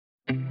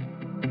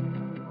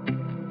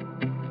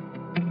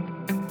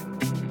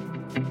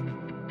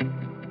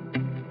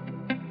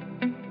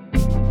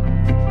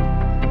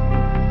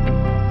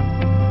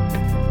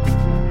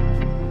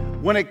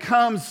When it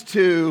comes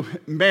to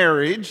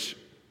marriage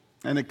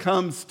and it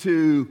comes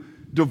to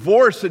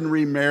divorce and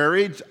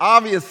remarriage,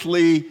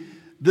 obviously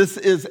this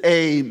is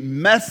a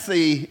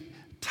messy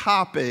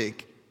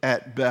topic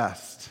at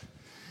best.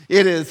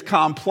 It is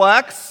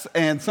complex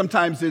and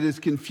sometimes it is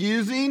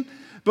confusing,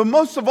 but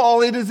most of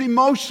all it is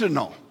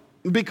emotional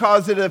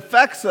because it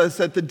affects us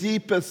at the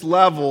deepest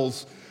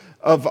levels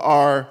of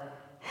our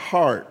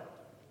heart.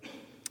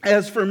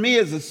 As for me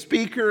as a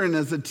speaker and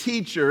as a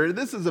teacher,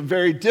 this is a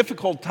very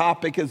difficult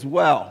topic as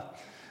well,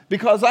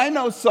 because I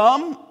know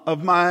some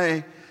of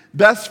my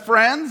best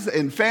friends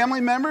and family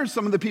members,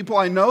 some of the people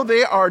I know,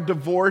 they are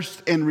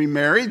divorced and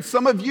remarried.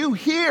 Some of you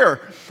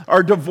here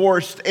are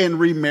divorced and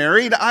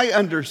remarried. I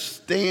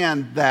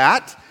understand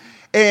that,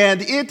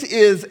 and it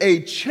is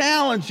a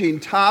challenging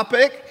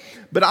topic,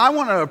 but I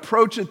want to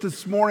approach it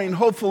this morning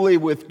hopefully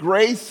with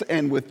grace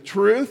and with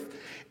truth.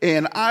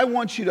 And I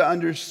want you to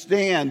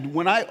understand,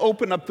 when I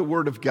open up the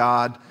Word of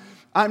God,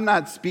 I'm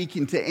not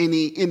speaking to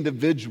any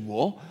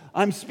individual.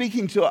 I'm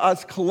speaking to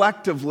us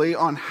collectively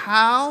on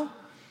how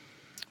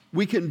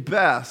we can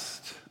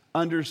best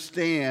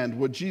understand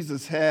what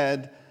Jesus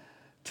had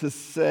to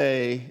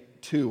say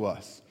to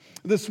us.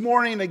 This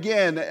morning,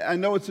 again, I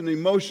know it's an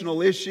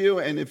emotional issue,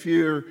 and if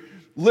you're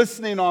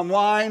listening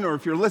online or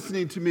if you're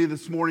listening to me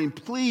this morning,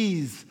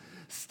 please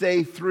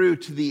stay through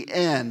to the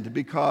end,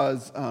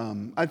 because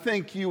I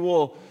think you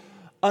will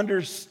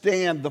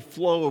understand the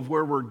flow of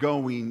where we're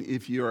going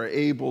if you are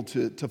able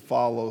to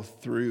follow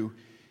through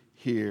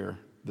here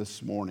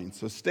this morning.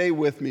 So stay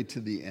with me to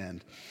the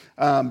end.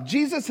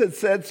 Jesus had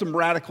said some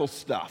radical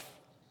stuff.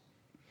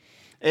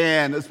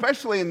 And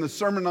especially in the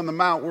Sermon on the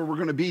Mount where we're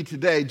going to be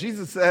today,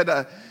 Jesus said,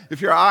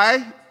 if your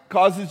eye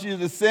causes you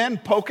to sin,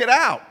 poke it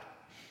out.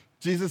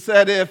 Jesus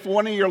said, if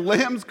one of your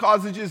limbs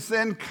causes you to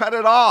sin, cut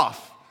it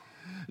off.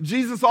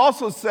 Jesus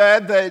also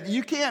said that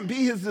you can't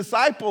be his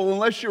disciple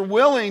unless you're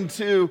willing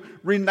to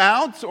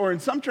renounce, or in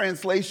some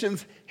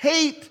translations,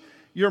 hate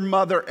your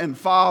mother and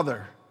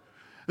father.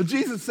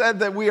 Jesus said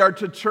that we are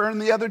to turn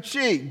the other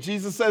cheek.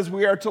 Jesus says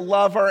we are to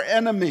love our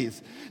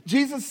enemies.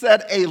 Jesus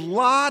said a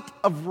lot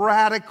of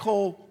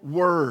radical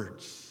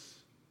words.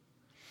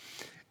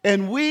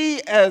 And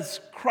we as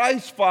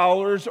Christ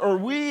followers, or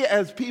we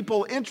as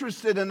people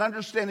interested in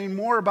understanding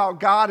more about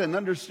God and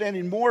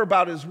understanding more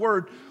about his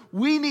word,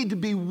 we need to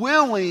be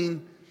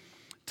willing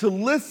to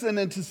listen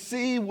and to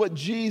see what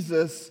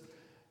Jesus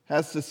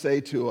has to say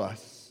to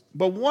us.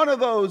 But one of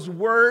those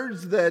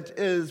words that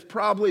is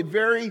probably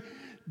very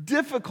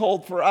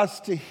difficult for us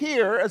to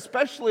hear,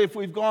 especially if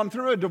we've gone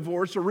through a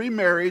divorce or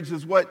remarriage,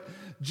 is what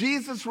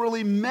Jesus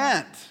really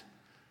meant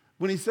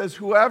when he says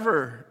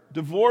whoever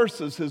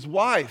divorces his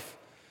wife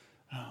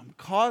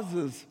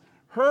causes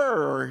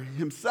her or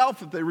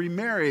himself, if they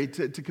remarry,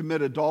 to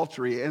commit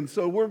adultery. And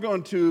so we're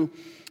going to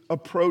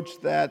approach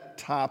that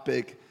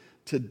topic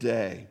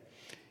today.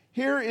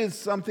 Here is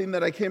something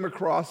that I came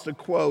across, a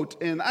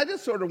quote, and I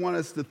just sort of want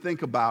us to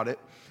think about it.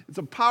 It's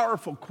a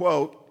powerful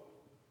quote.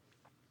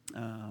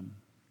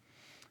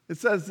 It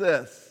says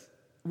this: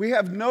 we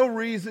have no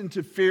reason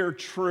to fear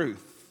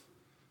truth,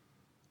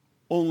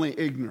 only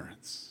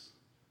ignorance.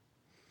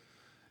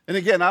 And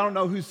again, I don't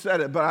know who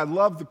said it, but I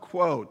love the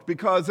quote,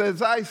 because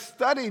as I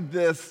studied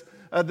this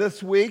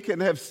week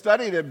and have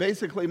studied it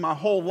basically my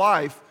whole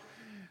life,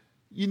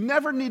 you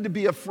never need to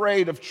be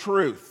afraid of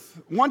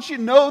truth. Once you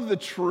know the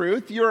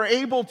truth, you're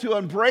able to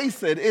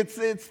embrace it. It's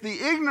the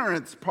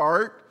ignorance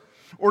part,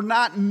 or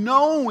not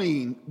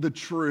knowing the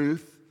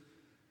truth,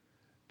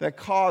 that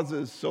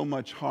causes so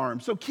much harm.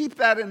 So keep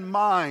that in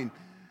mind.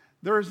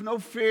 There is no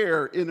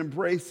fear in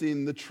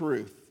embracing the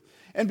truth.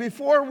 And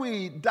before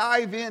we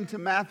dive into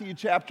Matthew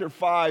chapter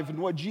 5 and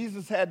what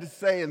Jesus had to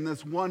say in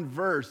this one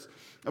verse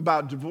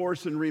about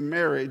divorce and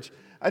remarriage,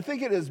 I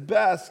think it is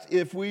best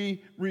if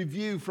we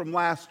review from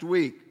last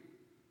week.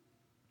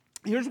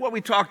 Here's what we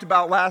talked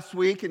about last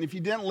week, and if you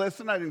didn't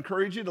listen, I'd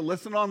encourage you to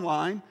listen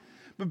online.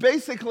 But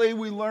basically,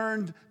 we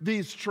learned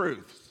these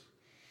truths.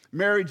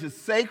 Marriage is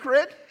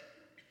sacred.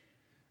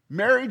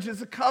 Marriage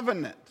is a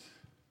covenant.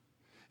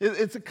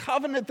 It's a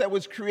covenant that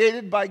was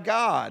created by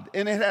God,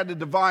 and it had a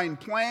divine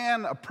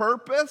plan, a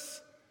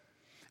purpose,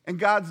 and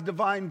God's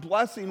divine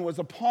blessing was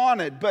upon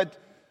it. But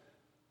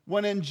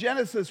when in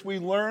Genesis we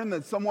learn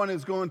that someone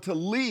is going to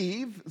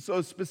leave,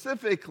 so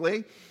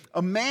specifically,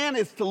 a man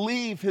is to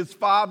leave his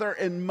father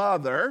and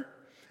mother,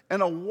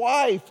 and a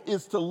wife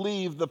is to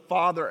leave the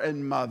father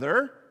and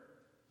mother,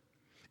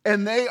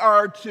 and they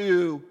are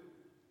to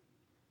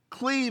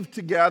cleave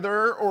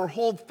together or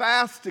hold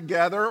fast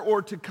together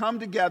or to come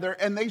together,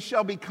 and they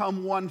shall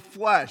become one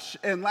flesh.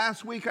 And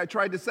last week I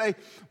tried to say,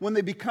 when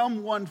they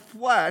become one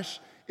flesh,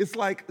 it's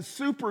like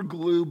super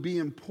glue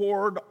being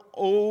poured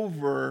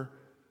over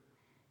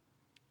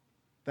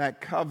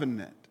that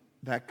covenant,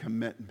 that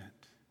commitment.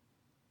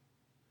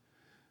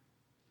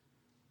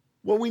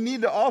 What we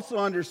need to also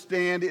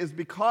understand is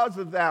because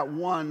of that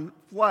one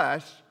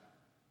flesh,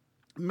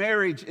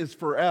 marriage is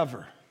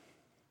forever.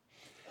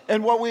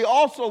 And what we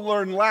also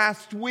learned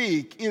last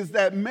week is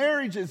that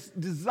marriage is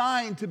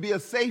designed to be a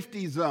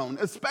safety zone,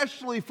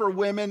 especially for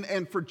women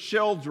and for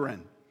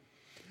children.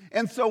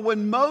 And so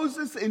when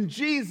Moses and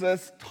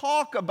Jesus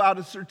talk about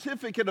a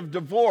certificate of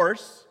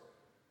divorce,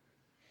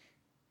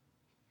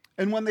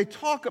 and when they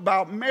talk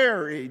about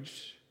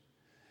marriage,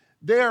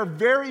 they are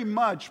very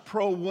much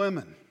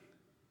pro-women.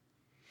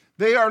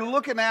 They are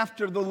looking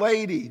after the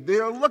lady. They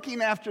are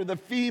looking after the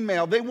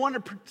female. They want to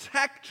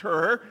protect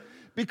her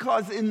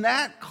because in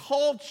that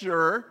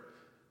culture,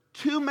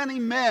 too many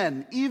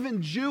men,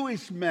 even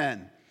Jewish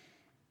men,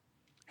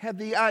 had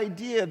the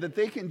idea that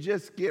they can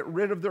just get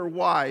rid of their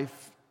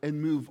wife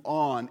and move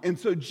on. And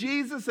so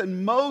Jesus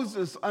and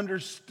Moses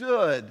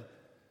understood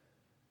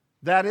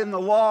that in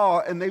the law,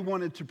 and they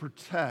wanted to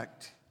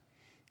protect.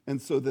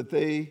 And so that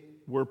they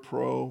were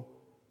pro-women,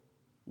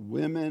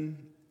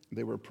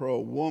 they were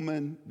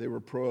pro-woman, they were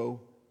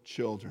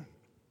pro-children.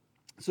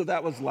 So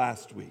that was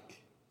last week.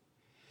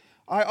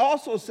 I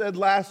also said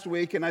last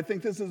week, and I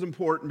think this is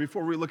important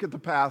before we look at the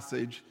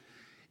passage,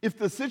 if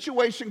the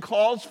situation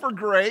calls for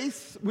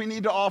grace, we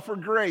need to offer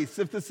grace.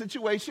 If the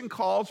situation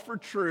calls for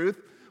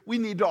truth, we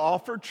need to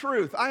offer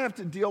truth. I have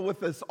to deal with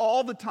this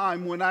all the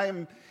time when I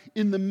am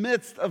in the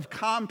midst of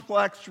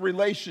complex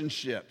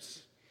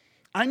relationships.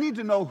 I need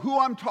to know who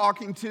I'm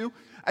talking to.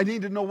 I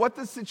need to know what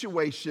the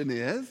situation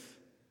is.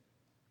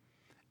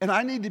 And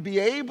I need to be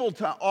able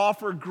to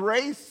offer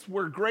grace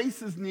where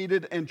grace is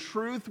needed and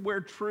truth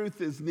where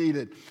truth is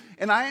needed.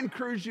 And I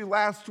encouraged you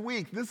last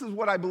week, this is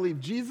what I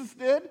believe Jesus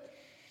did,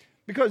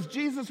 because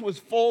Jesus was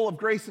full of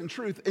grace and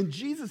truth, and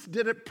Jesus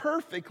did it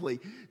perfectly.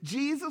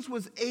 Jesus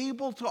was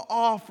able to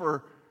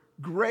offer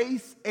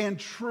grace and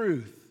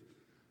truth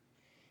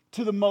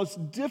to the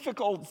most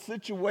difficult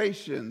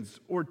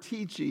situations or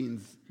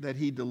teachings that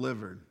he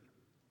delivered.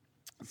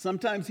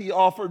 Sometimes he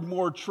offered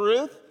more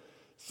truth.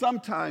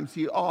 Sometimes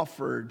he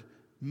offered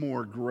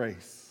more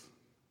grace.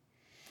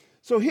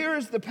 So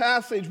here's the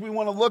passage we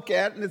want to look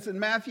at, and it's in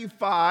Matthew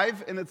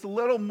 5, and it's a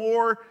little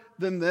more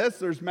than this.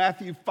 There's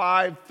Matthew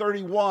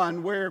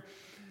 5:31, where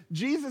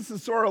Jesus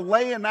is sort of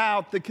laying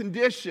out the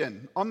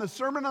condition. On the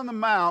Sermon on the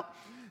Mount,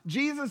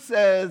 Jesus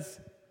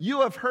says,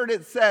 "You have heard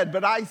it said,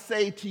 but I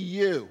say to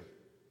you."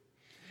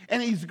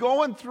 And he's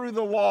going through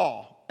the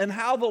law and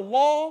how the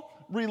law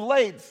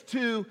relates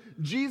to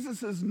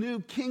Jesus'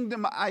 new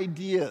kingdom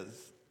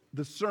ideas.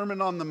 The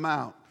Sermon on the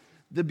Mount,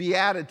 the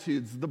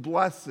Beatitudes, the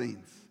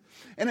blessings.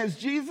 And as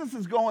Jesus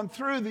is going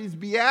through these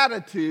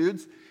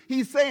Beatitudes,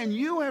 he's saying,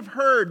 you have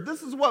heard,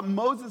 this is what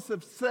Moses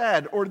have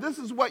said, or this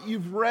is what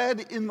you've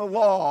read in the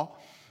law,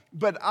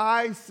 but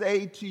I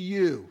say to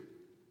you.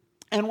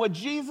 And what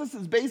Jesus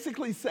is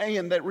basically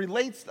saying that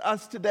relates to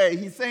us today,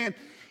 he's saying,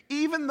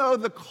 even though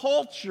the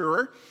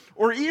culture,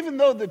 or even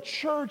though the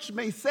church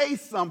may say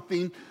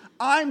something,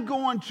 I'm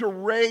going to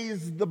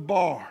raise the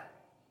bar.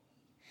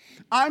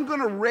 I'm going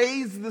to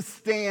raise the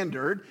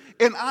standard,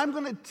 and I'm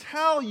going to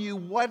tell you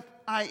what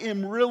I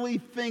am really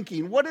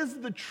thinking. What is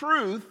the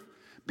truth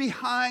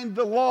behind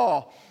the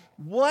law?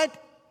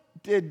 What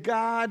did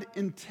God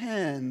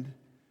intend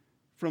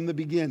from the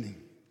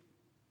beginning?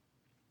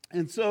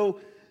 And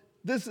so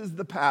this is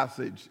the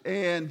passage,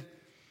 and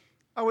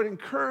I would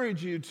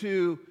encourage you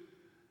to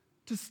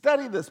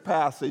study this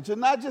passage and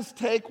not just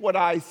take what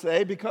I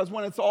say, because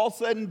when it's all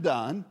said and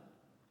done,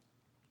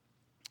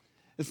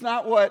 it's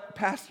not what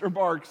Pastor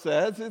Mark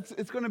says.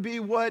 It's going to be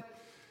what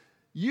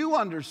you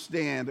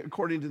understand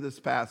according to this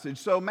passage.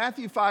 So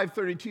Matthew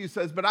 5:32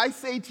 says, "But I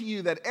say to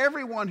you that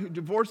everyone who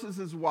divorces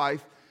his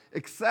wife,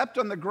 except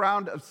on the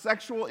ground of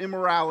sexual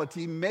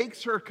immorality,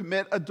 makes her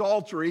commit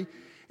adultery,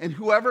 and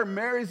whoever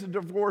marries a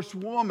divorced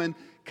woman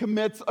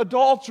commits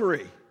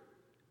adultery."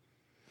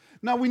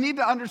 Now we need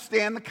to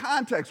understand the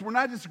context. We're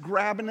not just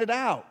grabbing it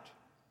out.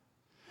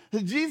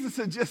 Jesus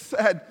had just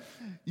said,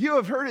 you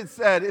have heard it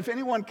said, if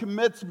anyone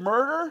commits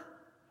murder,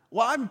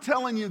 well, I'm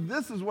telling you,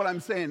 this is what I'm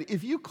saying.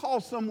 If you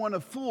call someone a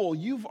fool,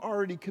 you've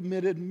already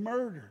committed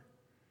murder.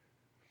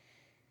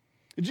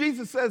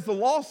 Jesus says, the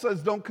law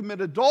says don't commit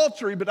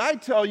adultery, but I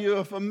tell you,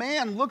 if a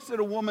man looks at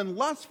a woman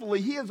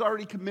lustfully, he has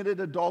already committed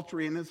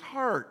adultery in his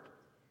heart.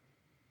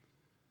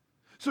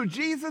 So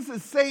Jesus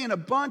is saying a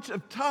bunch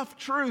of tough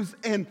truths,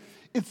 and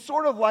it's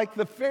sort of like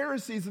the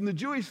Pharisees and the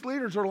Jewish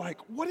leaders are like,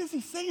 what is he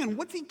saying?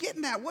 What's he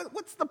getting at?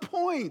 What's the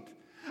point?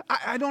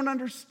 I don't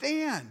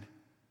understand.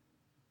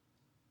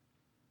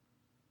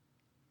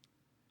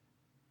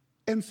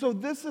 And so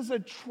this is a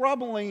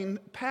troubling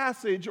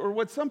passage, or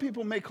what some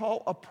people may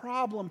call a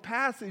problem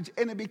passage,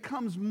 and it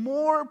becomes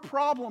more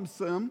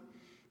problemsome,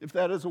 if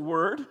that is a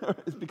word.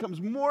 It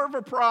becomes more of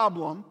a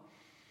problem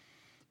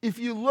if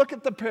you look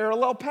at the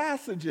parallel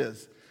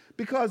passages.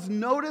 Because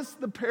notice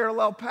the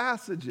parallel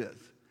passages.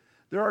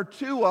 There are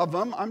two of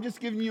them. I'm just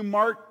giving you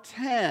Mark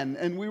 10,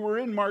 and we were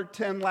in Mark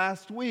 10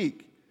 last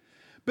week.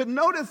 But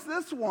notice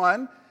this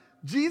one.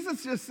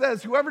 Jesus just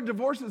says, whoever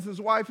divorces his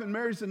wife and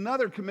marries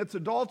another commits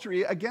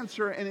adultery against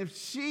her, and if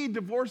she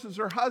divorces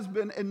her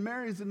husband and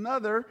marries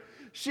another,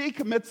 she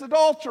commits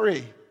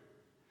adultery.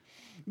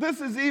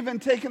 This is even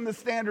taking the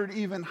standard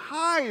even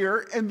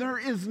higher, and there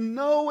is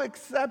no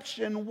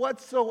exception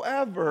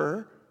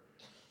whatsoever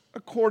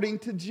according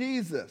to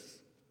Jesus.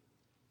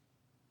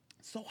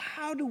 So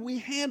how do we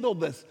handle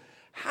this?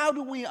 How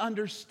do we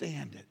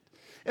understand it?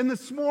 And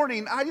this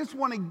morning, I just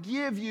want to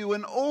give you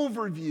an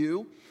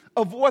overview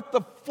of what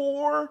the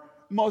 4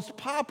 most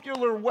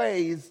popular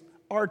ways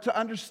are to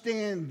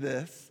understand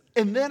this.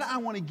 And then I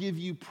want to give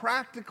you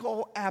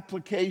practical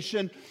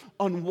application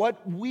on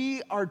what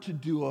we are to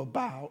do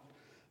about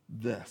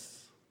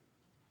this.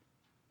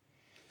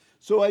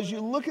 So as you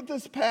look at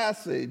this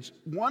passage,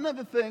 one of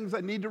the things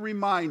I need to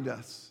remind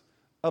us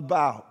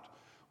about,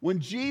 when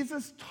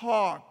Jesus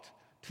talked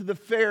to the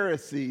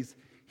Pharisees,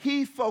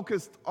 he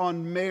focused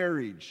on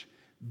marriage.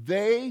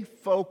 They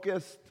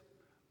focused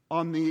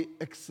on the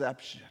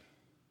exception.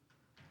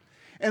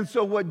 And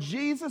so what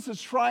Jesus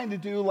is trying to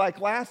do,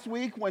 like last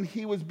week when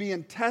he was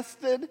being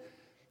tested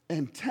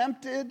and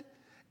tempted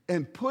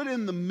and put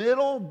in the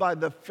middle by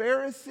the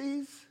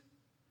Pharisees,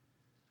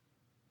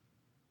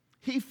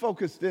 he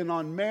focused in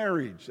on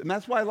marriage. And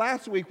that's why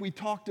last week we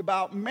talked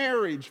about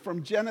marriage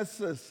from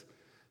Genesis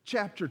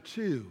chapter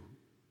 2.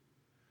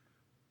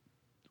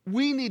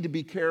 We need to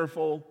be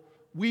careful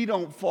we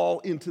don't fall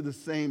into the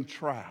same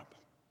trap.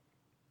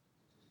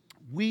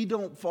 We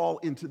don't fall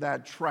into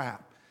that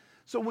trap.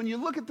 So when you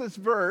look at this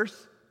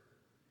verse,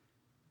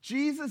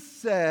 Jesus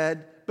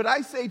said, "But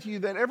I say to you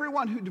that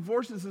everyone who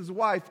divorces his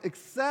wife,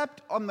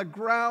 except on the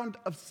ground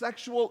of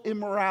sexual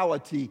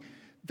immorality,"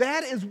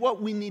 that is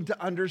what we need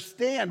to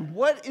understand.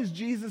 What is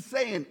Jesus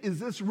saying? Is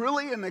this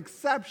really an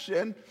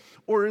exception,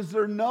 or is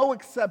there no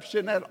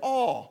exception at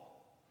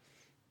all?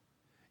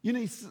 You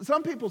know,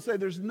 some people say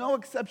there's no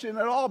exception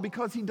at all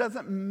because he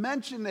doesn't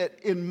mention it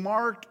in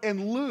Mark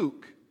and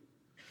Luke.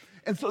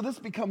 And so this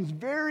becomes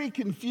very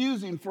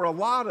confusing for a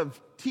lot of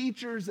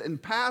teachers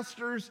and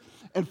pastors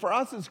and for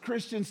us as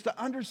Christians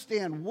to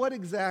understand what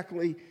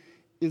exactly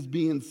is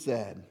being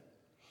said.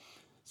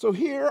 So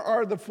here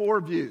are the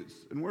 4 views,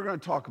 and we're going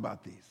to talk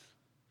about these.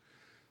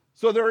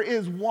 So there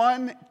is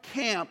one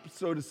camp,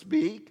 so to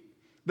speak,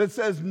 that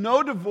says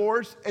no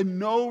divorce and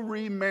no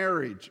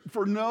remarriage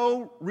for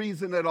no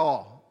reason at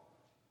all.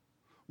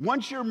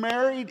 Once you're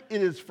married,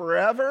 it is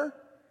forever.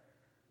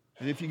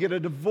 And if you get a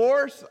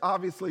divorce,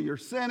 obviously you're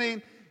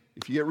sinning.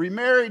 If you get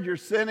remarried, you're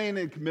sinning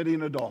and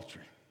committing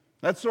adultery.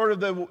 That's sort of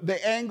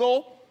the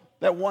angle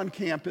that one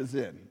camp is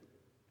in.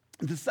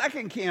 The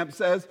second camp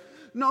says,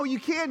 no, you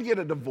can get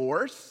a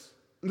divorce.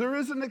 There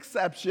is an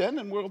exception,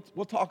 and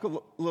we'll talk a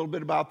little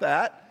bit about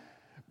that.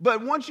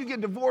 But once you get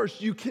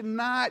divorced, you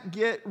cannot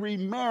get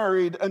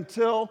remarried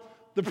until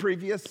the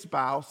previous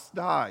spouse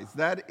dies.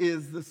 That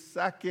is the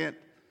second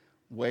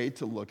way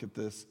to look at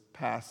this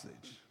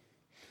passage.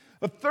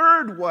 A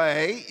third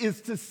way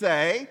is to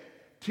say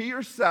to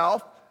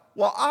yourself,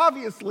 well,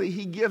 obviously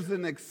he gives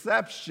an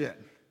exception.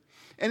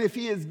 And if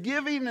he is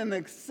giving an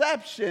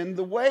exception,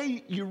 the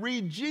way you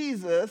read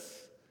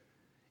Jesus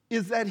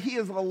is that he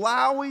is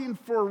allowing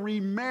for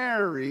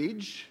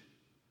remarriage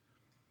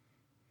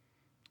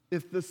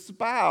if the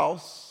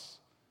spouse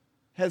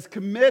has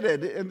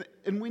committed,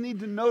 and we need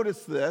to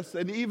notice this,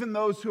 and even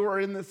those who are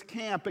in this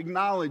camp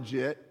acknowledge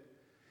it,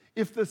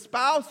 if the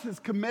spouse has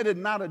committed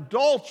not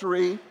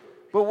adultery,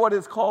 but what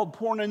is called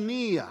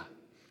porneia,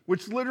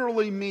 which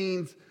literally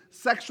means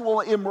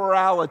sexual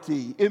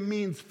immorality. It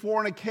means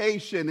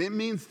fornication. It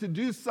means to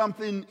do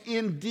something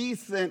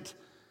indecent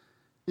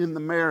in the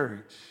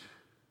marriage.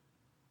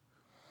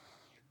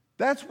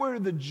 That's where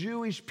the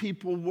Jewish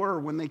people were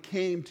when they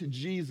came to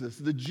Jesus.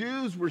 The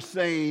Jews were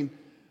saying,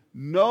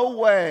 no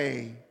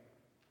way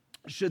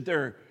should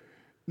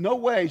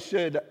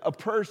a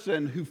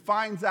person who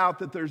finds out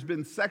that there's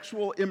been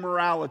sexual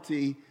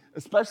immorality,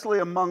 especially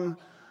among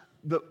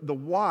the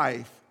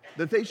wife,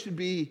 that they should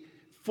be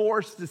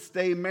forced to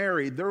stay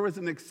married. There was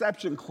an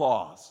exception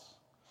clause.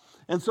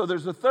 And so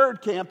there's a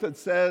third camp that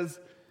says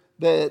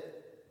that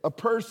a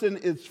person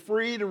is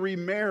free to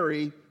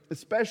remarry,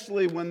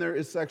 especially when there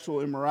is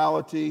sexual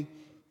immorality.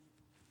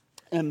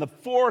 And the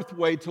fourth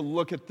way to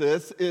look at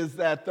this is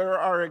that there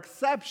are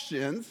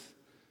exceptions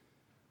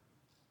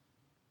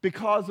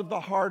because of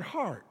the hard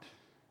heart.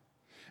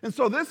 And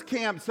so this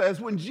camp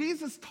says when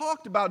Jesus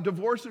talked about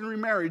divorce and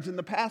remarriage in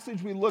the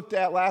passage we looked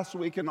at last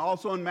week and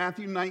also in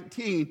Matthew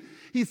 19,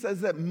 he says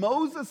that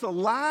Moses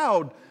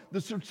allowed the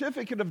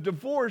certificate of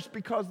divorce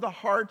because the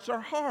hearts are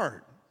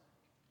hard.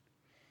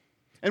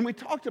 And we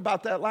talked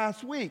about that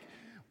last week.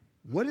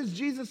 What is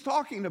Jesus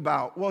talking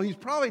about? Well, he's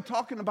probably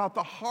talking about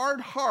the hard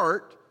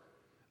heart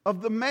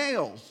of the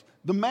males.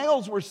 The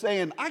males were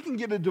saying, I can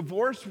get a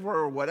divorce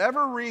for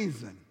whatever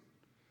reason.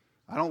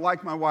 I don't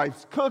like my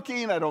wife's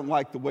cooking. I don't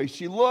like the way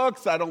she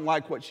looks. I don't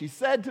like what she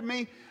said to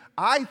me.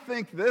 I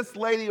think this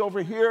lady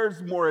over here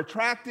is more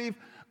attractive.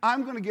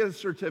 I'm going to get a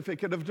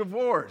certificate of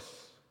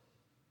divorce.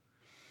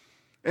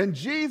 And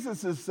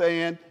Jesus is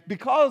saying,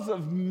 because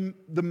of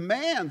the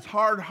man's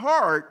hard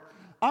heart,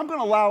 I'm going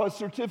to allow a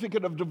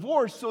certificate of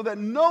divorce so that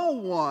no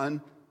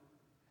one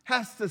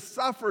has to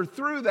suffer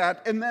through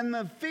that, and then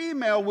the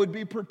female would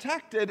be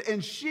protected,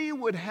 and she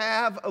would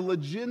have a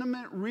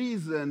legitimate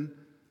reason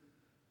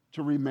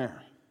to remarry.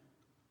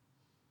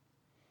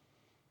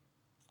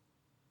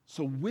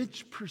 So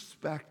which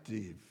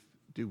perspective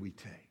do we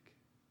take?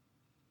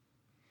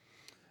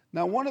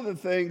 Now, one of the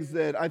things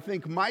that I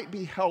think might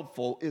be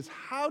helpful is,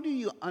 how do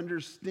you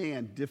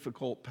understand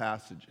difficult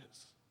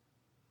passages?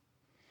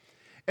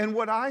 And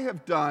what I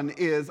have done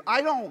is,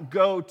 I don't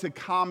go to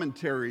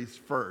commentaries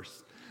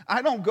first.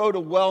 I don't go to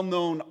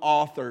well-known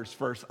authors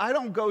first. I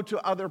don't go to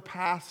other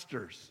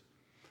pastors.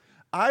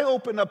 I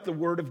open up the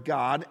Word of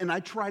God and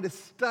I try to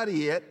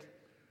study it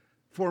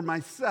for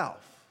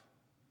myself.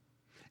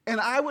 And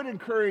I would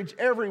encourage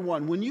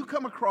everyone, when you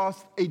come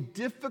across a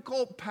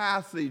difficult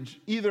passage,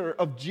 either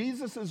of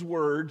Jesus'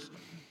 words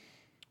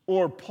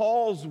or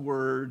Paul's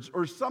words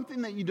or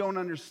something that you don't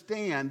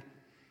understand,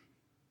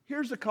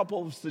 here's a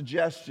couple of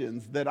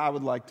suggestions that I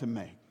would like to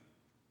make.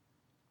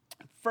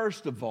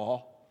 First of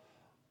all,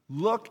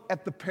 look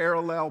at the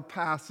parallel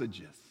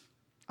passages.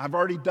 I've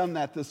already done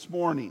that this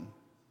morning.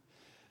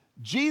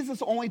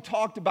 Jesus only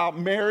talked about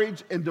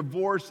marriage and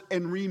divorce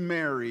and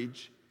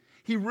remarriage.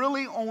 He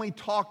really only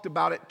talked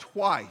about it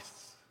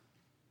twice.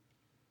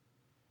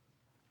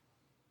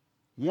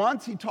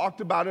 Once he talked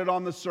about it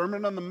on the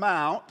Sermon on the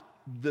Mount,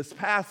 this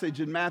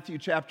passage in Matthew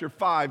chapter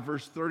 5,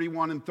 verse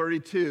 31 and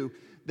 32,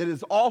 that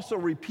is also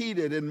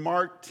repeated in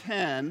Mark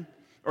 10,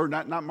 or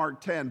not Mark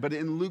 10, but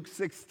in Luke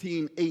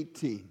 16,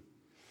 18.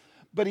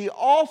 But he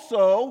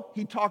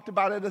talked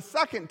about it a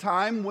second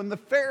time when the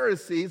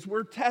Pharisees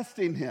were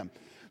testing him.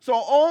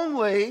 So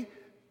only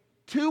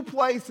 2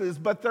 places,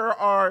 but there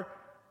are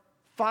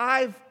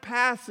 5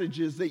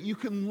 passages that you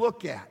can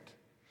look at,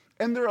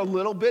 and they're a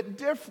little bit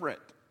different.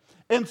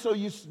 And so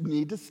you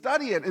need to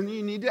study it, and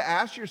you need to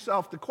ask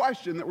yourself the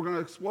question that we're going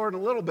to explore in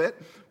a little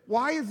bit: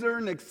 why is there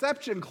an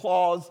exception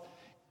clause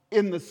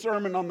in the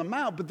Sermon on the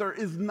Mount, but there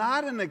is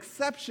not an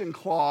exception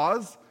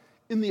clause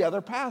in the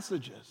other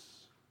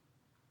passages?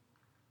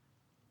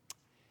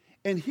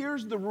 And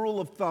here's the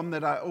rule of thumb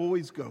that I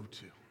always go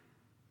to.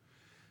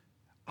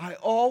 I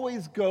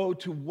always go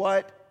to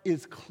what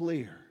is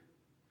clear.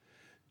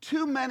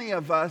 Too many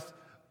of us,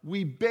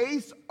 we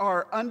base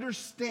our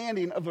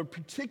understanding of a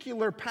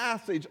particular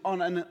passage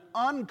on an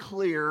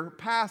unclear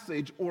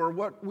passage, or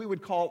what we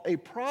would call a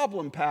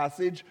problem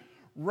passage,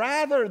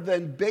 rather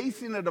than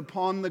basing it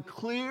upon the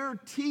clear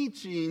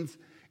teachings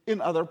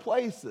in other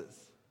places.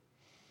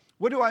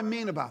 What do I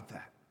mean about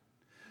that?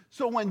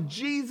 So when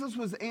Jesus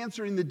was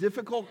answering the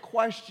difficult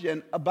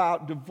question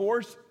about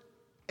divorce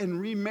and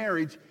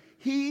remarriage,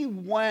 he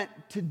went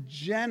to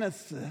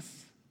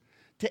Genesis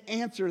to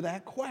answer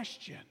that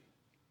question.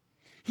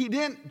 He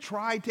didn't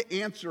try to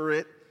answer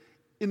it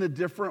in a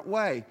different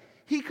way.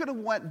 He could have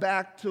went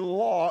back to the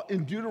law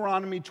in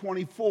Deuteronomy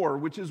 24,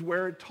 which is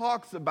where it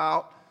talks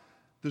about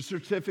the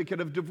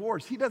certificate of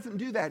divorce. He doesn't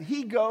do that.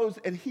 He goes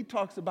and he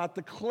talks about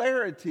the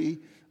clarity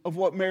of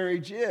what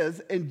marriage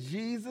is, and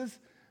Jesus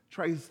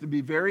tries to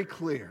be very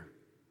clear.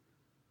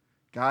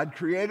 God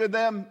created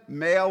them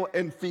male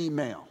and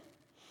female.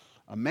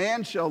 A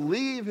man shall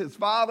leave his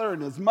father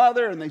and his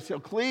mother, and they shall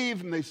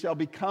cleave, and they shall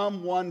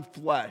become one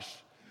flesh.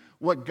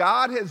 What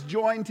God has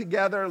joined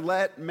together,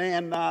 let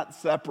man not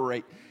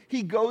separate.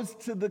 He goes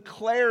to the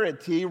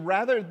clarity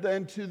rather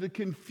than to the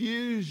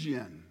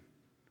confusion.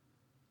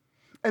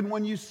 And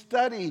when you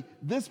study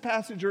this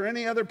passage or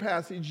any other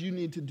passage, you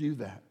need to do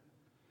that.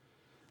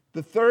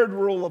 The third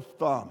rule of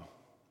thumb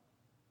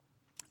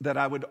that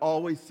I would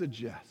always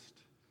suggest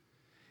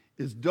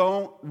is,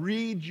 don't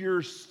read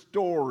your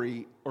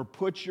story or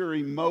put your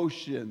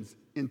emotions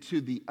into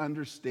the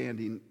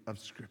understanding of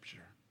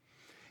Scripture.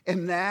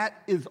 And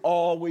that is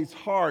always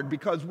hard,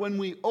 because when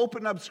we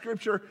open up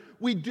Scripture,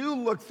 we do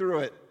look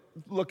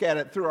at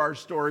it through our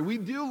story. We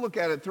do look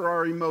at it through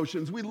our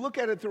emotions. We look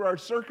at it through our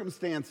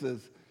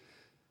circumstances.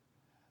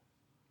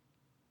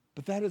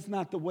 But that is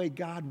not the way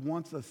God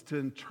wants us to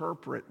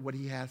interpret what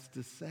he has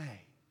to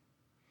say.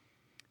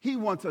 He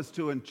wants us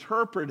to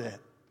interpret it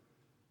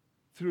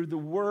through the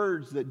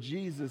words that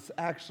Jesus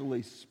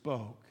actually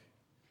spoke.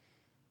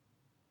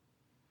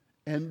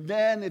 And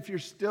then, if you're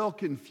still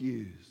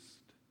confused,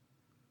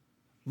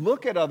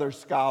 look at other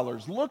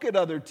scholars, look at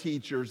other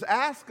teachers,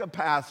 ask a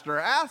pastor,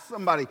 ask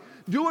somebody,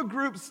 do a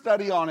group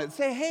study on it.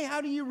 Say, hey,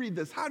 how do you read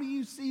this? How do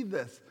you see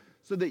this?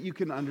 So that you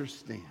can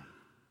understand.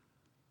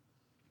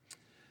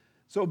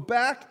 So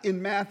back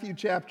in Matthew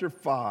chapter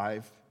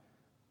 5,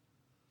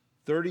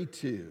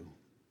 32,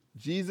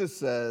 Jesus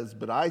says,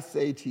 "But I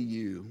say to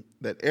you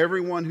that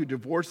everyone who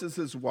divorces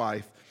his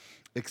wife,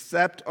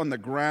 except on the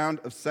ground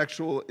of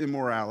sexual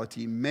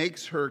immorality,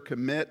 makes her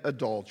commit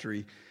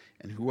adultery,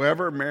 and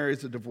whoever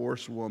marries a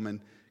divorced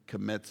woman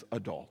commits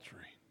adultery."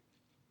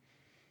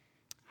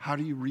 How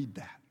do you read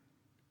that?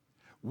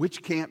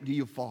 Which camp do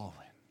you fall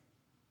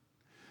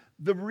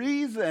in? The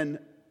reason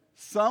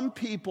some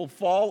people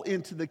fall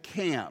into the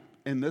camp,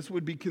 and this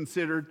would be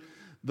considered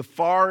the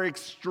far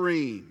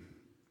extreme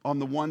on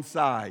the one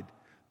side,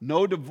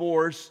 no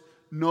divorce,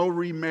 no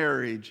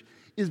remarriage,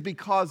 is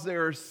because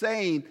they're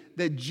saying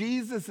that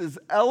Jesus is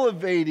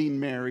elevating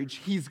marriage.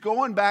 He's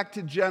going back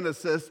to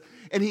Genesis,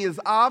 and he is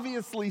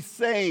obviously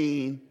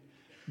saying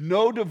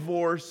no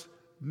divorce,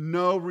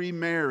 no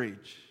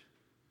remarriage.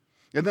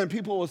 And then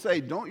people will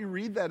say, don't you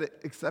read that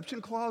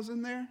exception clause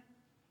in there?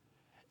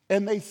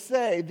 And they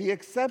say the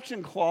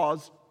exception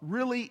clause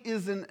really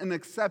isn't an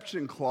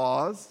exception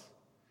clause.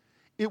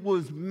 It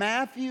was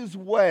Matthew's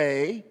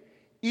way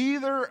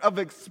either of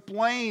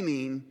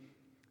explaining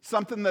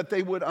something that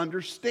they would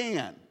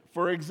understand.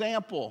 For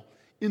example,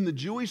 in the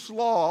Jewish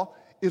law,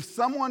 if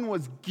someone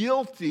was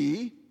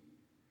guilty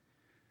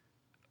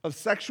of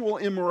sexual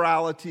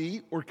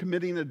immorality or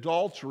committing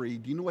adultery,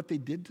 do you know what they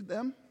did to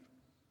them?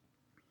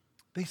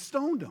 They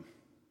stoned them.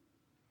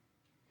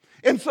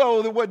 And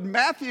so what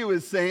Matthew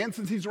is saying,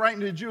 since he's writing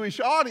to a Jewish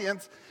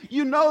audience,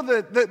 you know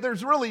that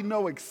there's really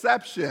no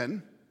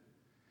exception,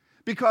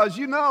 because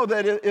you know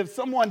that if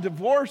someone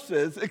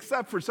divorces,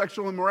 except for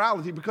sexual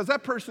immorality, because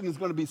that person is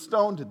going to be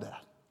stoned to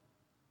death.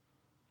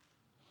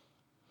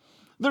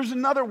 There's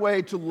another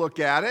way to look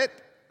at it.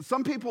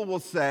 Some people will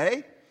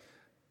say,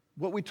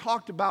 what we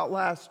talked about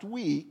last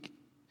week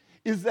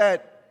is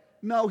that,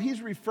 no,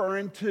 he's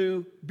referring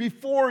to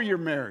before you're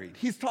married.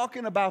 He's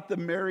talking about the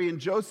Mary and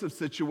Joseph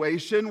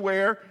situation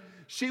where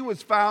she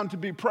was found to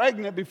be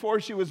pregnant before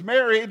she was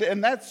married,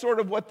 and that's sort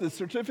of what the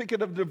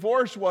certificate of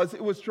divorce was.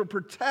 It was to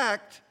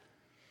protect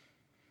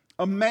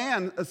a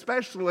man,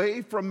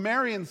 especially, from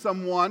marrying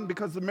someone,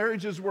 because the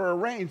marriages were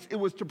arranged. It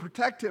was to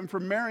protect him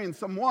from marrying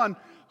someone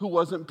who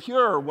wasn't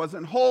pure,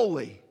 wasn't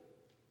holy,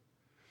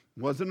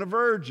 wasn't a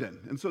virgin.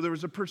 And so there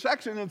was a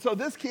protection. And so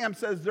this camp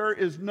says there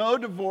is no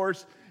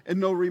divorce and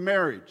no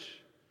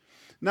remarriage.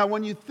 Now,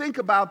 when you think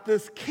about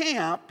this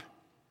camp,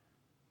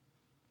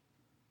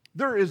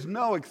 there is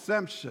no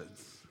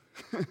exemptions.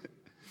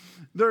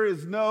 There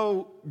is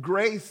no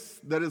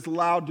grace that is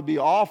allowed to be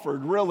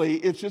offered, really.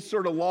 It's just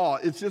sort of law.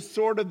 It's just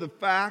sort of the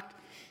fact.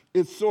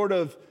 It's sort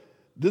of,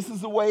 this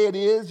is the way it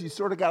is. You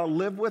sort of got to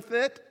live with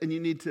it, and you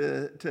need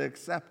to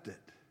accept it.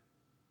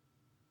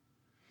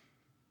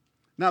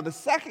 Now, the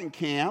second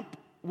camp,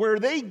 where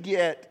they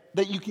get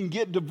that you can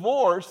get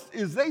divorced,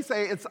 is they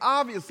say it's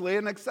obviously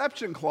an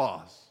exception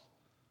clause.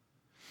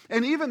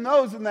 And even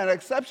those in that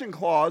exception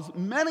clause,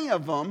 many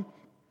of them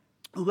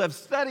who have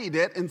studied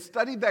it and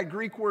studied that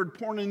Greek word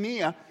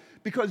porneia,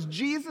 because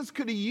Jesus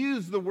could have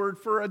used the word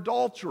for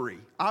adultery.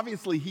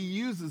 Obviously, he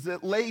uses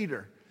it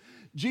later.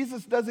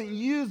 Jesus doesn't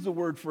use the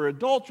word for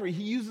adultery.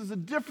 He uses a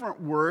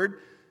different word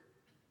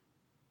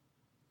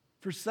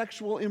for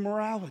sexual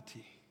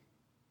immorality.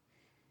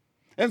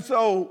 And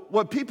so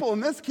what people in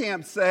this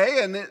camp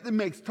say, and it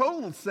makes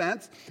total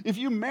sense, if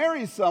you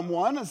marry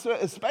someone,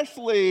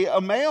 especially a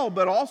male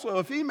but also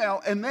a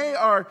female, and they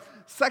are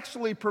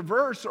sexually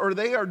perverse or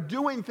they are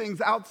doing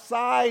things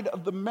outside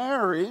of the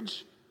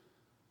marriage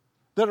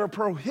that are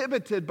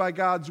prohibited by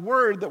God's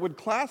word that would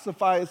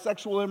classify as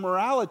sexual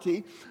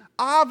immorality,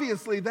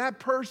 obviously that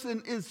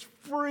person is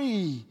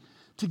free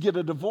to get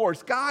a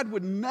divorce. God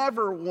would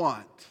never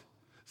want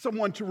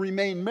someone to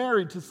remain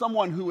married to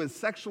someone who is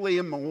sexually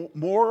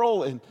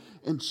immoral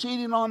and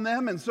cheating on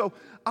them. And so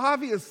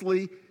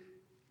obviously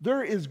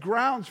there is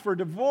grounds for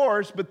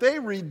divorce, but they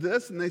read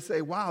this and they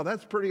say, wow,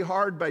 that's pretty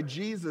hard by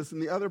Jesus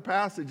and the other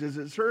passages.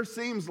 It sure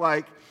seems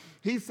like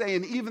he's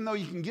saying even though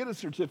you can get a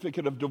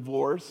certificate of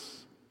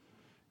divorce,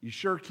 you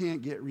sure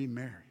can't get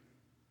remarried.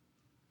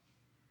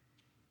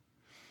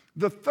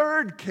 The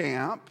third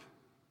camp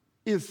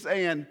is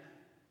saying,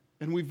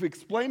 and we've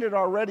explained it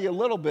already a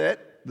little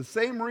bit, the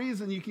same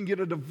reason you can get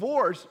a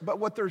divorce, but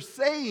what they're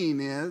saying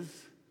is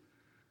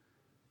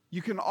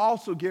you can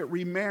also get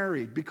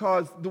remarried,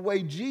 because the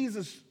way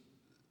Jesus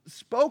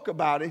spoke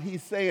about it,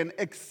 he's saying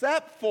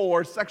except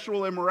for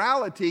sexual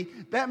immorality,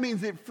 that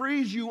means it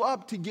frees you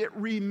up to get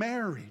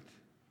remarried.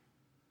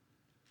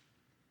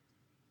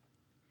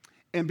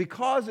 And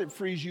because it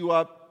frees you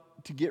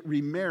up to get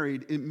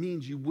remarried, it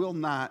means you will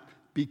not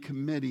be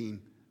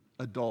committing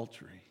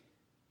adultery.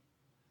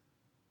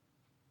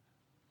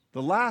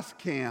 The last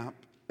camp,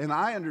 and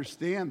I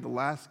understand the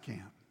last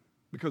camp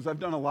because I've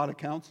done a lot of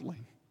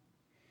counseling.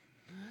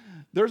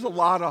 There's a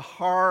lot of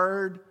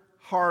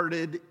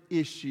hard-hearted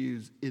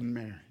issues in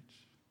marriage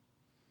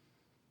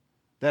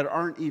that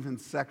aren't even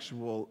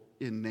sexual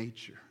in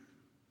nature.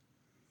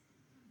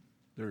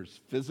 There's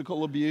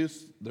physical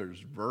abuse, there's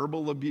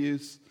verbal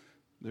abuse,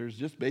 there's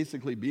just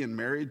basically being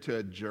married to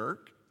a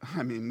jerk.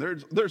 I mean,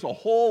 there's a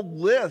whole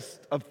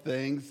list of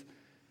things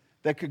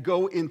that could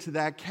go into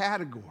that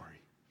category.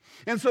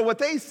 And so what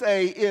they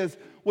say is,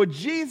 what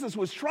Jesus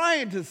was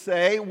trying to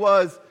say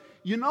was,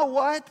 you know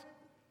what?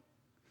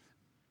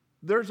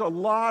 There's a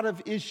lot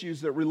of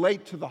issues that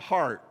relate to the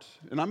heart.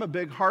 And I'm a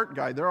big heart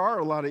guy. There are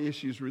a lot of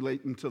issues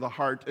relating to the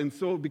heart. And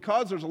so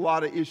because there's a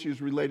lot of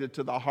issues related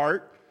to the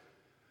heart,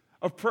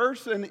 a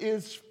person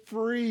is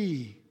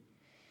free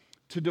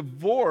to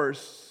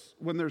divorce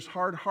when there's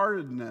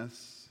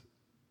hard-heartedness,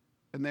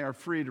 and they are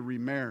free to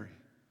remarry.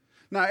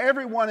 Now,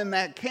 everyone in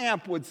that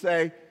camp would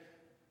say,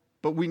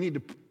 but we need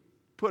to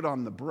put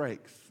on the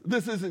brakes.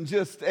 This isn't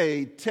just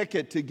a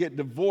ticket to get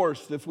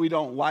divorced if we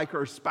don't like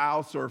our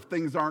spouse or if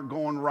things aren't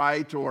going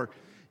right or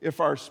if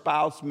our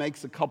spouse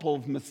makes a couple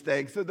of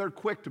mistakes. They're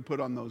quick to put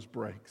on those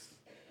brakes.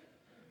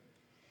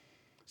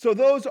 So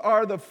those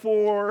are the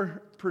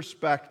 4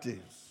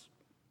 perspectives.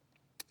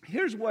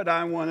 Here's what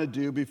I want to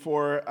do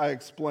before I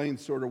explain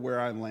sort of where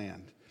I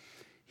land.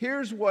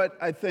 Here's what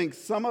I think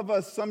some of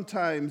us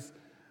sometimes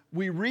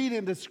we read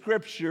into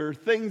Scripture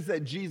things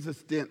that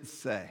Jesus didn't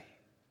say.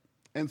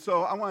 And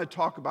so I want to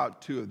talk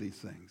about 2 of these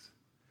things.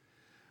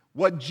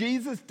 What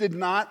Jesus did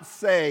not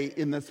say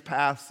in this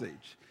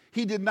passage.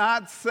 He did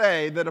not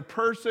say that a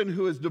person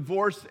who is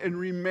divorced and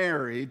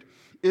remarried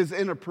is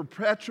in a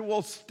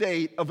perpetual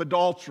state of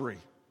adultery.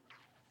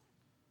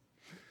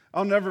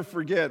 I'll never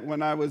forget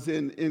when I was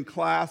in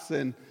class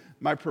and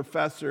my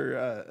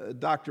professor,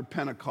 Dr.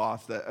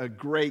 Pentecost, a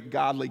great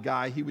godly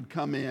guy, he would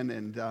come in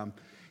and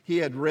he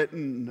had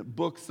written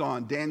books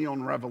on Daniel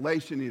and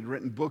Revelation. He had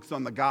written books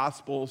on the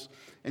Gospels.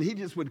 And he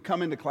just would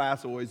come into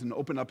class always and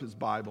open up his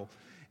Bible.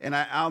 And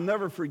I'll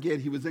never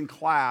forget, he was in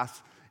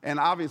class. And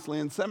obviously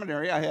in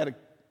seminary, I had a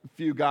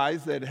few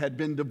guys that had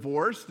been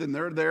divorced. And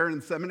they're there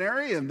in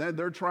seminary. And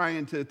they're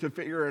trying to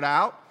figure it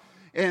out.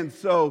 And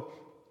so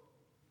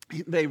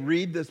they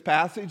read this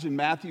passage in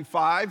Matthew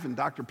 5. And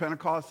Dr.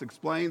 Pentecost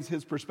explains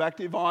his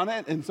perspective on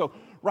it. And so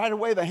right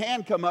away the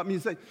hand come up and you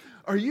say,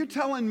 "Are you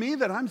telling me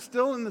that I'm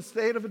still in the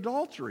state of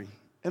adultery?"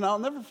 And I'll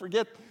never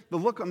forget the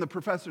look on the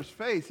professor's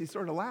face. He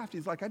sort of laughed.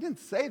 He's like, "I didn't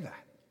say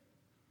that.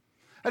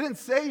 I didn't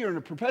say you're in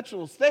a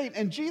perpetual state."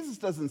 And Jesus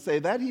doesn't say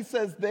that. He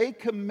says they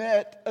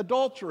commit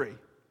adultery.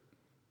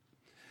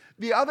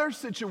 The other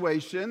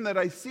situation that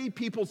I see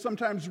people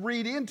sometimes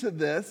read into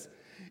this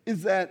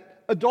is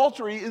that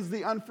adultery is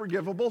the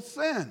unforgivable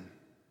sin.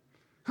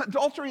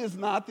 Adultery is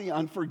not the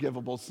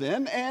unforgivable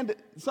sin, and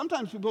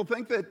sometimes people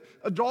think that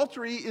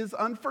adultery is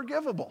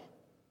unforgivable.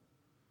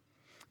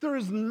 There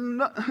is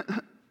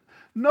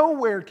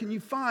nowhere can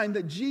you find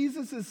that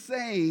Jesus is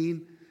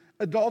saying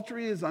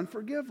adultery is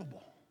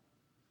unforgivable.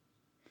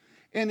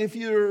 And if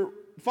you're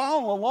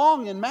following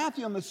along in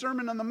Matthew on the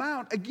Sermon on the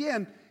Mount,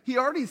 again, he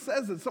already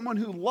says that someone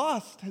who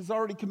lusts has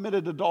already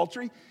committed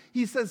adultery.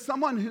 He says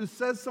someone who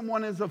says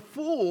someone is a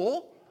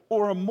fool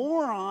or a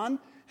moron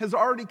has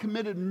already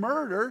committed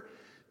murder.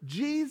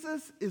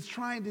 Jesus is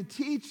trying to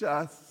teach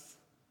us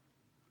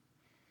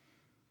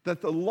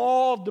that the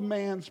law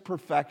demands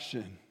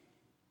perfection.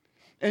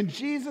 And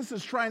Jesus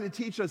is trying to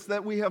teach us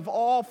that we have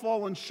all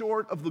fallen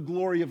short of the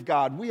glory of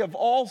God. We have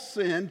all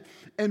sinned,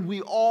 and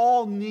we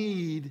all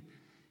need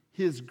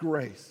His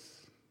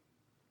grace.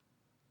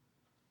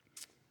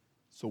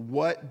 So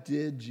what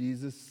did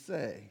Jesus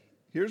say?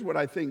 Here's what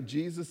I think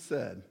Jesus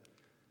said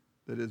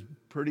that is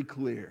pretty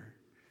clear.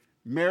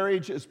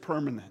 Marriage is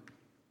permanent.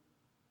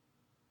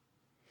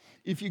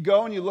 If you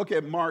go and you look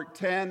at Mark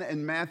 10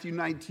 and Matthew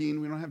 19,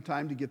 we don't have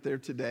time to get there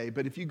today,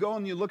 but if you go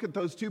and you look at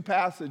those 2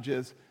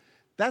 passages,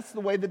 that's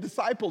the way the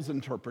disciples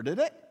interpreted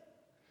it.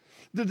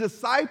 The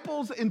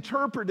disciples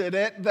interpreted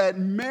it that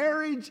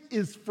marriage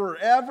is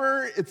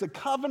forever, it's a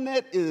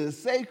covenant, it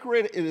is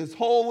sacred, it is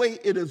holy,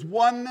 it is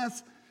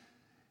oneness,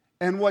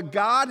 and what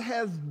God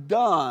has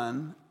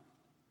done,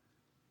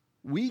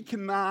 we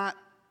cannot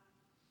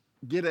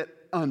get it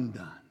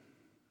undone.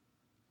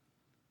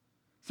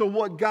 So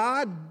what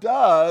God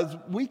does,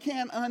 we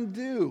can't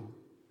undo.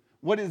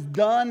 What is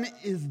done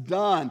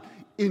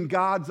in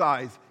God's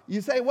eyes.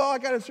 You say, "Well, I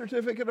got a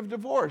certificate of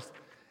divorce."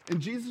 And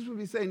Jesus would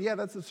be saying, "Yeah,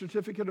 that's a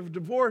certificate of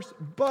divorce,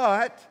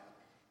 but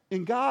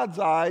in God's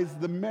eyes,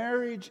 the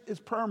marriage is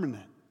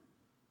permanent."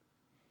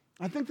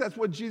 I think that's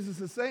what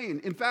Jesus is saying.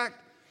 In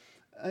fact,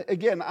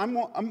 again,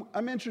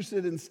 I'm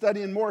interested in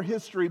studying more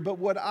history, but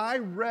what I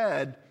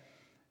read,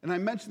 and I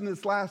mentioned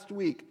this last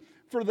week,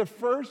 for the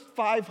first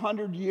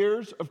 500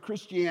 years of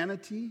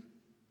Christianity,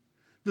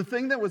 the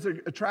thing that was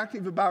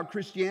attractive about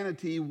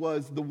Christianity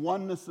was the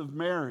oneness of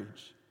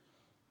marriage.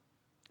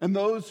 And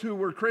those who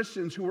were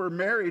Christians who were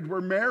married,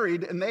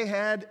 and they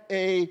had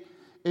a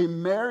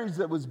marriage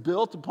that was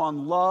built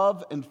upon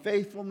love and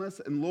faithfulness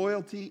and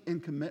loyalty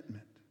and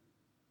commitment.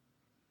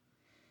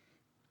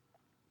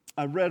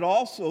 I read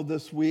also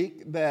this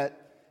week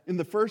that in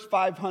the first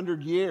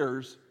 500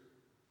 years,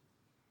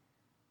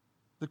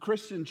 the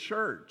Christian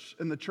church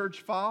and the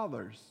church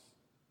fathers,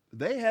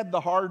 they had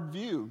the hard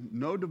view: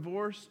 no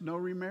divorce, no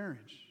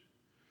remarriage.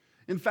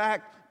 In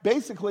fact,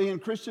 basically in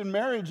Christian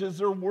marriages,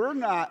 there were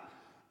not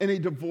any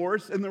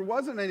divorce and there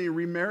wasn't any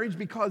remarriage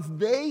because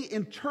they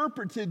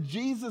interpreted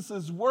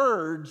Jesus'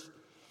 words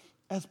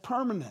as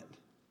permanent.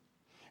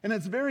 And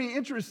it's very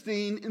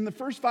interesting, in the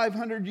first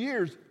 500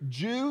 years,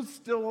 Jews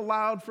still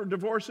allowed for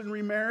divorce and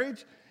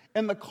remarriage,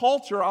 and the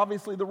culture,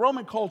 obviously the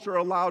Roman culture,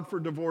 allowed for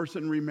divorce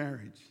and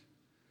remarriage.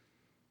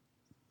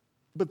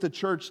 But the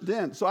church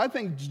didn't. So I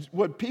think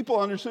what people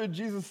understood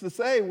Jesus to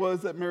say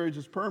was that marriage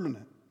is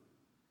permanent.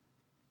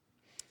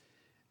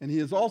 And he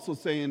is also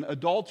saying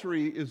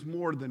adultery is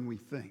more than we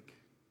think.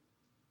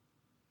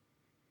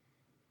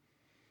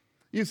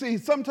 You see,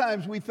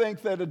 sometimes we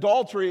think that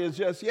adultery is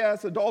just,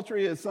 yes,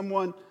 adultery is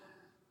someone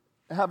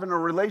having a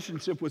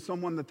relationship with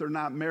someone that they're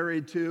not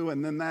married to,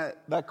 and then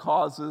that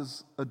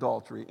causes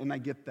adultery, and I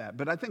get that.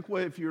 But I think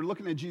if you're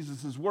looking at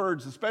Jesus'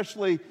 words,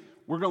 especially,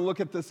 we're going to look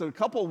at this in a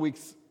couple of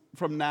weeks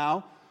from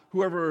now,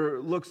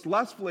 whoever looks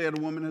lustfully at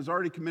a woman has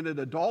already committed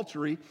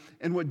adultery,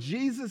 and what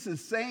Jesus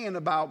is saying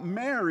about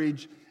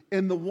marriage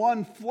in the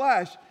one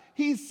flesh,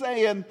 he's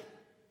saying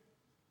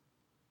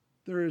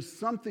there is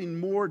something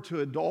more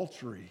to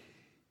adultery.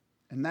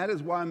 And that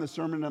is why in the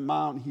Sermon on the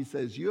Mount, he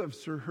says, you have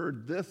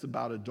heard this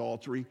about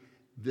adultery.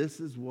 This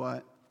is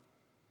what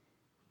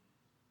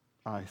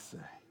I say.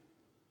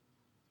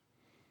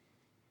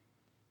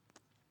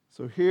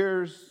 So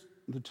here's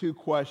the two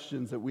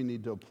questions that we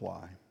need to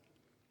apply.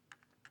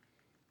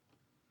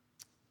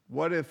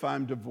 What if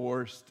I'm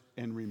divorced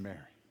and remarry?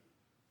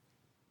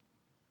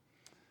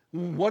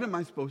 What am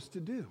I supposed to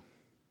do?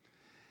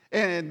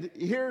 And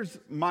here's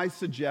my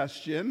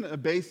suggestion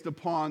based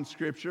upon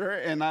Scripture,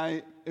 and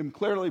I am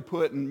clearly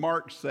putting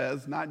Mark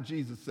says, not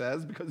Jesus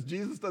says, because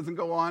Jesus doesn't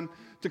go on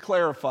to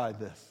clarify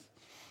this.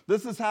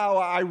 This is how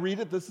I read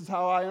it. This is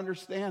how I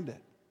understand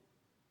it.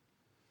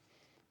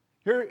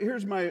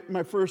 Here's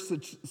my first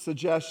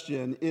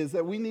suggestion is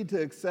that we need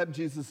to accept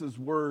Jesus'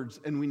 words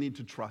and we need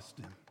to trust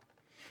him.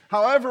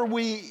 However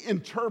we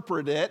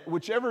interpret it,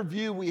 whichever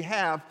view we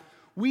have,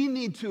 we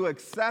need to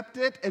accept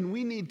it and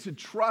we need to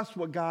trust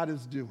what God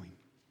is doing.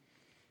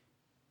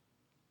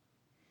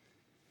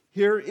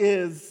 Here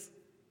is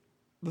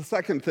the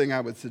second thing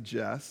I would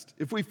suggest.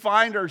 If we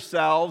find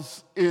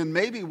ourselves in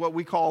maybe what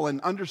we call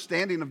an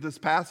understanding of this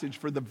passage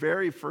for the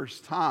very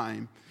first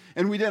time,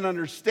 and we didn't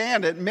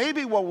understand it,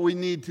 maybe what we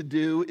need to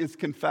do is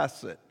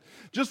confess it.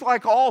 Just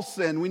like all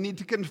sin, we need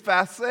to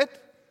confess it,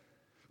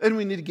 and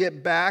we need to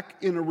get back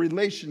in a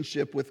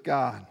relationship with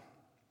God.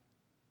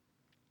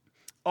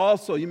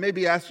 Also, you may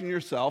be asking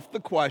yourself the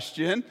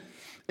question,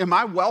 am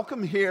I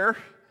welcome here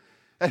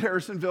at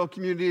Harrisonville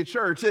Community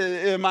Church?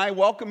 Am I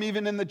welcome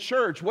even in the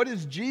church? What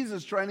is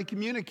Jesus trying to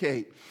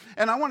communicate?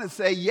 And I want to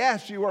say,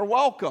 yes, you are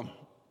welcome.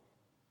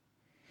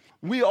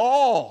 We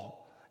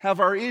all have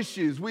our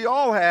issues. We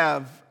all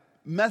have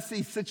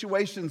messy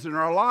situations in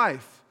our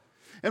life.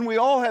 And we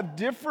all have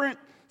different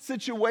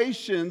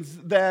situations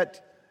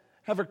that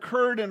have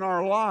occurred in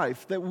our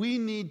life that we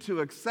need to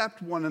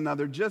accept one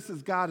another just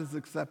as God has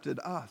accepted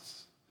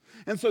us.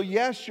 And so,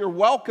 yes, you're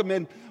welcome.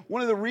 And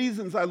one of the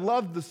reasons I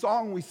love the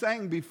song we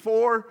sang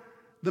before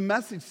the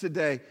message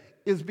today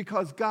is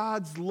because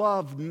God's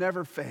love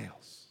never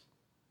fails.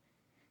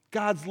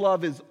 God's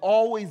love is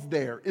always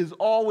there, is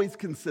always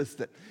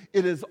consistent.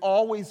 It is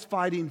always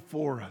fighting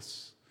for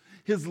us.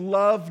 His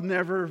love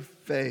never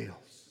fails.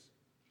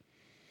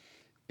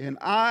 And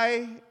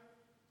I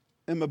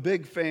am a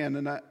big fan,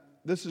 and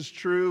this is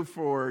true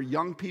for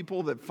young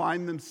people that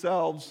find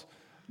themselves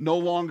no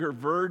longer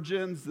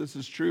virgins. This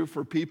is true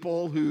for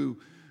people who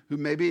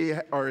maybe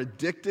are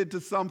addicted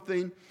to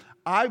something.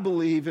 I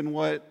believe in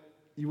what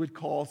you would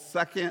call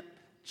second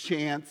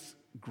chance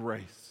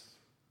grace.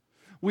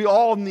 We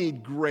all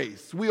need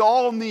grace. We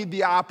all need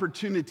the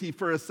opportunity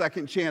for a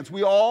second chance.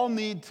 We all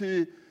need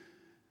to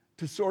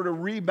sort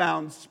of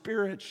rebound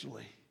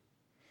spiritually.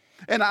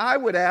 And I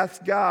would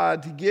ask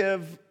God to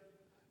give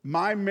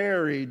my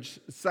marriage,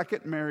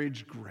 second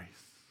marriage grace.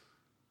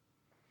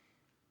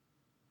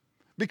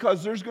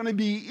 Because there's going to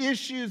be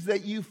issues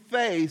that you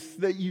face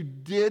that you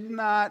did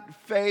not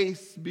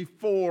face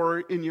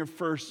before in your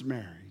first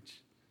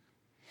marriage.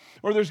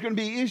 Or there's going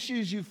to be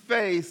issues you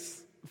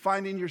face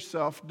finding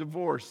yourself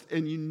divorced.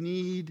 And you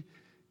need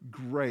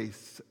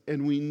grace.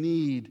 And we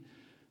need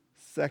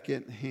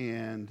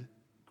second-hand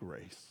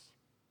grace.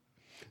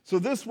 So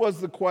this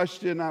was the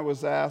question I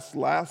was asked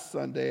last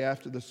Sunday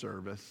after the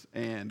service.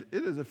 And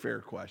it is a fair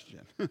question.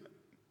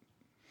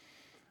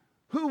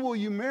 Who will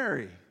you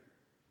marry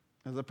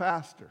as a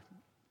pastor?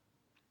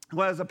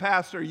 Well, as a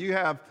pastor, you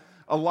have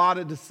a lot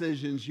of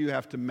decisions you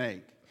have to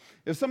make.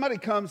 If somebody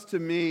comes to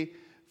me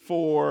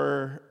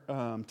to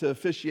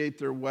officiate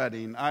their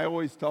wedding, I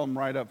always tell them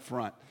right up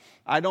front,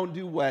 I don't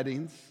do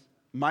weddings.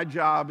 My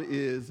job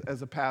is,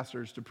 as a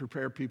pastor, is to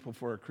prepare people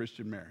for a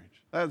Christian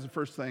marriage. That is the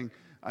first thing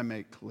I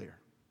make clear.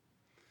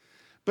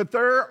 But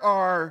there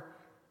are,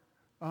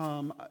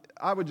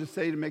 I would just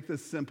say to make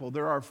this simple,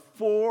 there are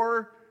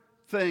 4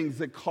 things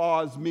that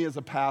cause me as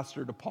a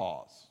pastor to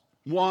pause.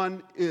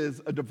 One is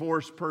a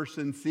divorced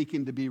person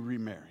seeking to be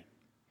remarried.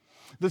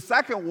 The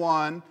second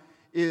one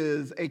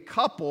is a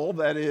couple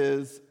that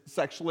is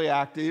sexually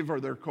active or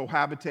they're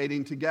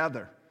cohabitating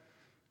together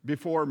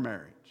before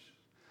marriage.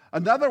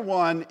 Another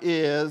one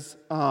is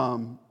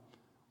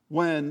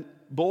when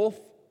both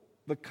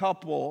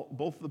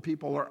the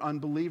people are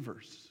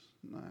unbelievers.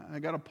 I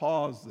got to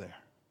pause there.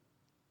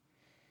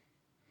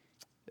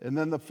 And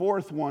then the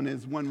fourth one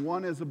is when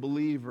one is a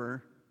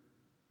believer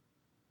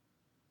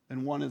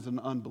and one is an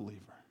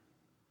unbeliever.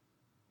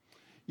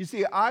 You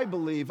see, I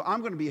believe I'm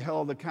going to be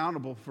held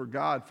accountable for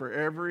God for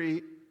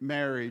every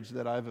marriage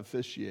that I've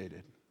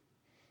officiated.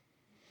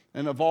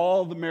 And of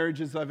all the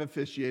marriages I've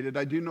officiated,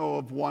 I do know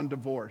of one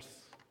divorce.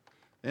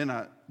 And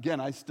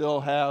again, I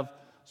still have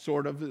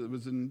sort of. It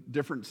was in a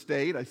different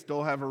state. I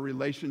still have a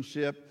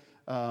relationship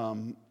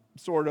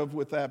sort of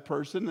with that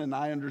person, and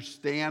I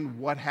understand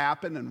what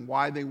happened and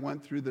why they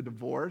went through the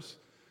divorce.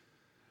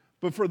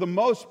 But for the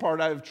most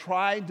part, I've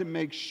tried to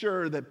make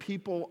sure that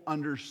people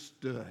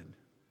understood.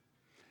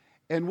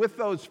 And with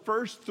those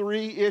first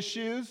three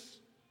issues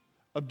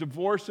of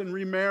divorce and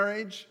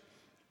remarriage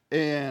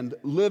and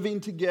living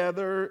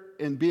together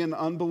and being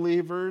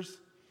unbelievers,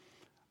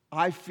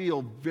 I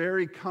feel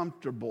very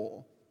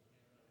comfortable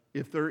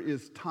if there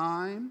is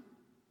time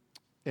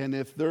and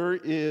if there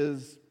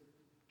is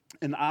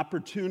an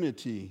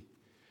opportunity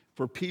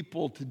for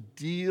people to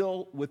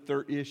deal with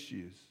their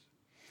issues.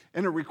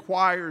 And it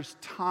requires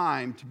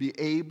time to be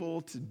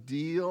able to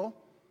deal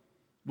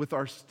with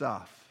our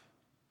stuff.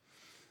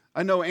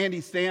 I know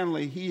Andy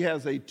Stanley, he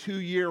has a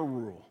 2-year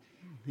rule.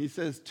 He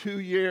says 2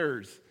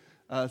 years,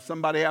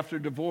 somebody after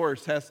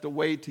divorce has to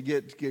wait to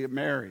get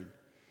married.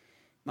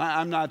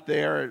 I'm not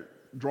there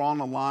drawing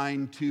a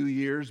line 2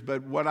 years,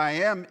 but what I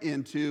am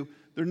into,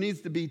 there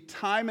needs to be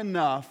time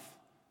enough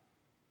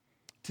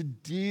to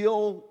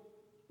deal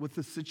with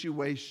the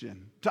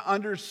situation, to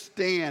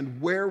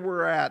understand where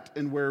we're at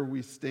and where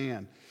we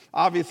stand.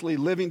 Obviously,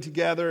 living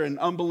together and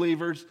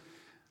unbelievers,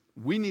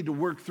 we need to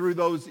work through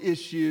those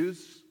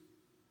issues.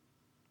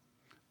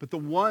 But the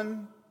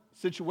one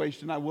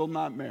situation I will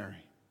not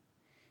marry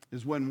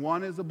is when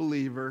one is a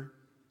believer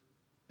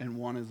and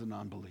one is an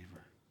unbeliever.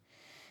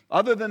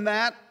 Other than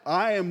that,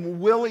 I am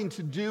willing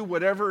to do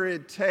whatever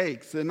it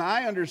takes. And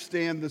I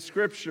understand the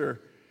scripture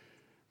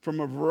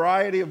from a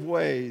variety of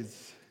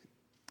ways.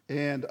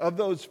 And of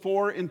those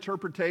 4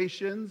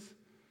 interpretations,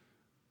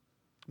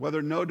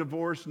 whether no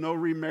divorce, no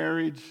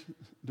remarriage,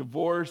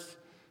 divorce,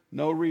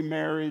 no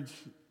remarriage,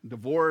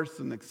 divorce,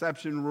 an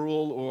exception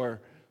rule,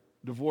 or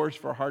divorce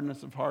for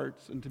hardness of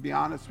hearts. And to be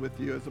honest with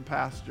you, as a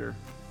pastor,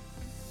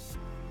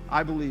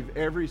 I believe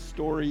every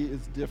story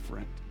is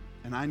different.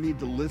 And I need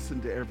to listen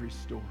to every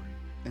story.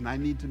 And I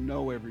need to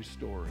know every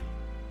story.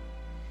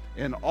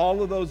 And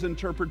all of those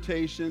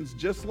interpretations,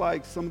 just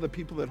like some of the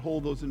people that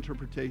hold those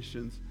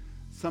interpretations,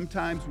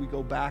 sometimes we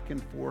go back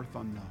and forth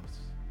on those.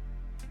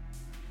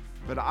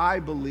 But I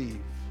believe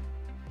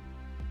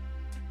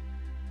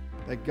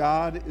that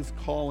God is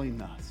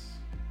calling us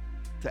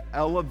to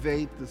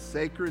elevate the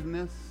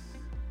sacredness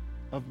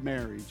of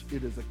marriage.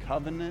 It is a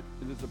covenant,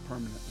 it is a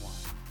permanent one.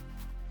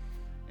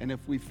 And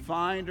if we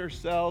find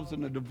ourselves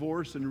in a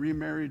divorce and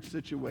remarriage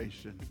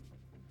situation,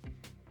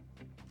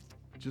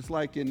 just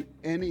like in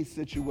any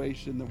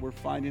situation that we're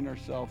finding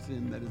ourselves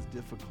in that is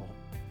difficult,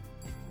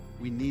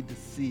 we need to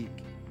seek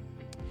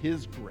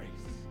His grace,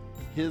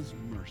 His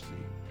mercy,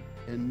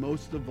 and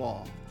most of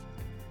all,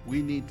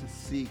 we need to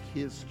seek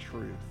His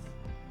truth.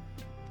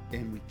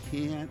 And we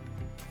can't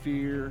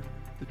fear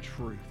the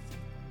truth,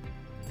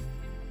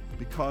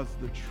 because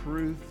the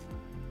truth,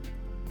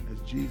 as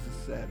Jesus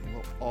said,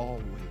 will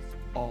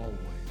always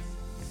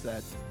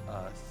set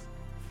us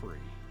free.